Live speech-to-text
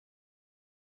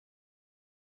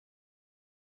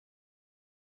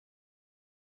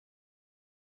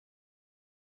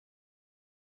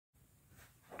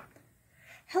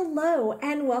Hello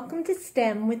and welcome to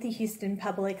STEM with the Houston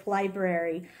Public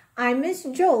Library. I'm Miss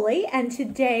Jolie and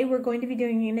today we're going to be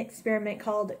doing an experiment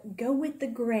called Go with the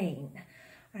Grain.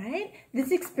 All right,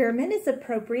 this experiment is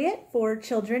appropriate for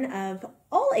children of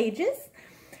all ages.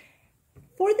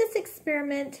 For this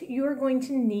experiment, you are going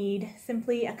to need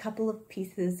simply a couple of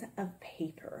pieces of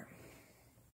paper.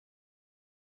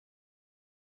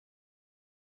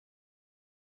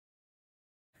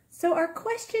 So our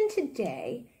question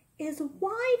today is,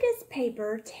 why does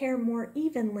paper tear more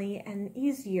evenly and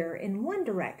easier in one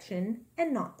direction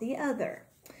and not the other?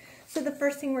 So the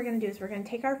first thing we're going to do is we're going to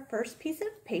take our first piece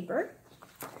of paper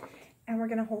and we're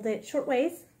going to hold it short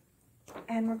ways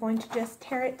and we're going to just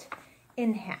tear it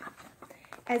in half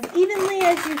as evenly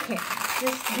as you can.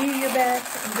 Just do your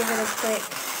best and give it a quick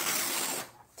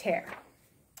tear.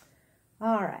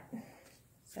 All right,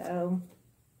 so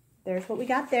there's what we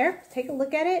got there. Take a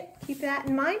look at it, keep that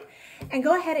in mind, and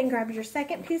go ahead and grab your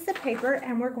second piece of paper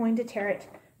and we're going to tear it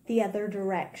the other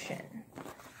direction.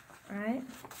 All right.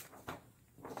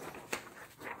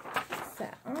 So,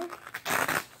 just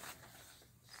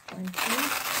going to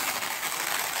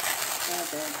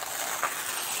grab it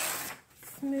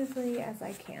smoothly as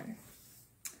I can.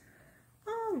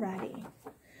 Alrighty.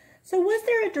 So was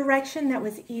there a direction that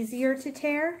was easier to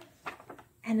tear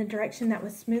and a direction that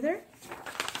was smoother?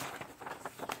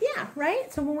 Yeah,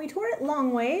 right? So when we tore it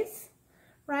long ways,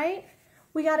 right,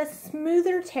 we got a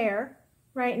smoother tear,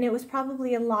 right? And it was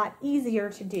probably a lot easier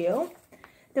to do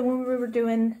than when we were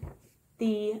doing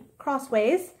the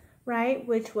crossways, right?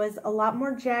 Which was a lot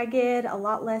more jagged, a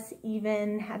lot less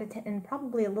even, and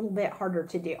probably a little bit harder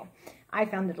to do. I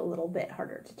found it a little bit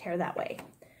harder to tear that way.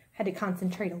 Had to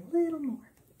concentrate a little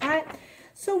more. All right,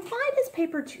 so why does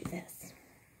paper do this?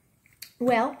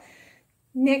 Well,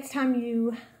 next time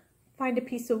you find a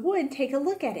piece of wood, take a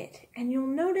look at it, and you'll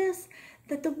notice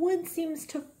that the wood seems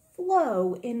to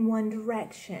flow in one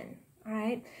direction. All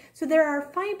right, so there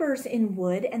are fibers in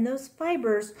wood, and those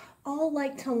fibers all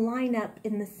like to line up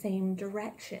in the same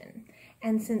direction.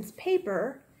 And since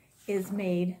paper is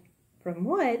made from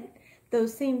wood,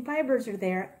 those same fibers are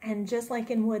there, and just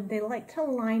like in wood, they like to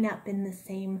line up in the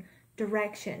same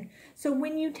direction. So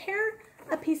when you tear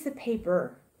a piece of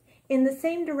paper in the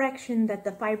same direction that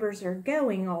the fibers are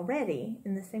going already,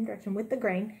 in the same direction with the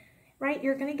grain, right,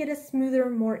 you're going to get a smoother,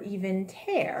 more even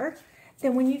tear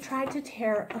than when you try to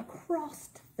tear across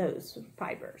those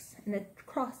fibers and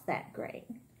across that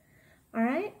grain. All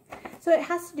right, so it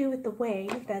has to do with the way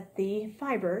that the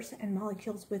fibers and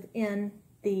molecules within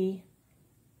the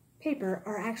paper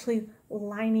are actually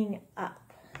lining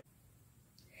up.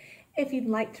 If you'd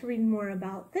like to read more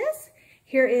about this,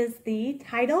 here is the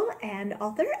title and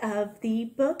author of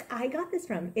the book I got this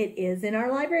from. It is in our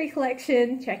library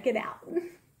collection. Check it out.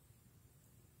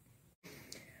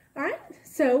 All right,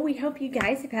 so we hope you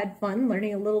guys have had fun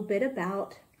learning a little bit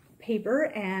about paper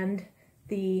and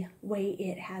the way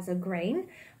it has a grain.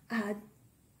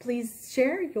 Please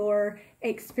share your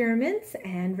experiments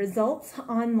and results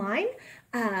online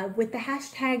with the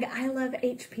hashtag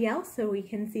 #ILoveHPL so we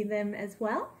can see them as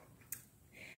well.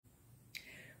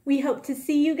 We hope to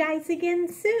see you guys again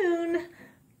soon.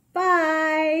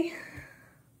 Bye.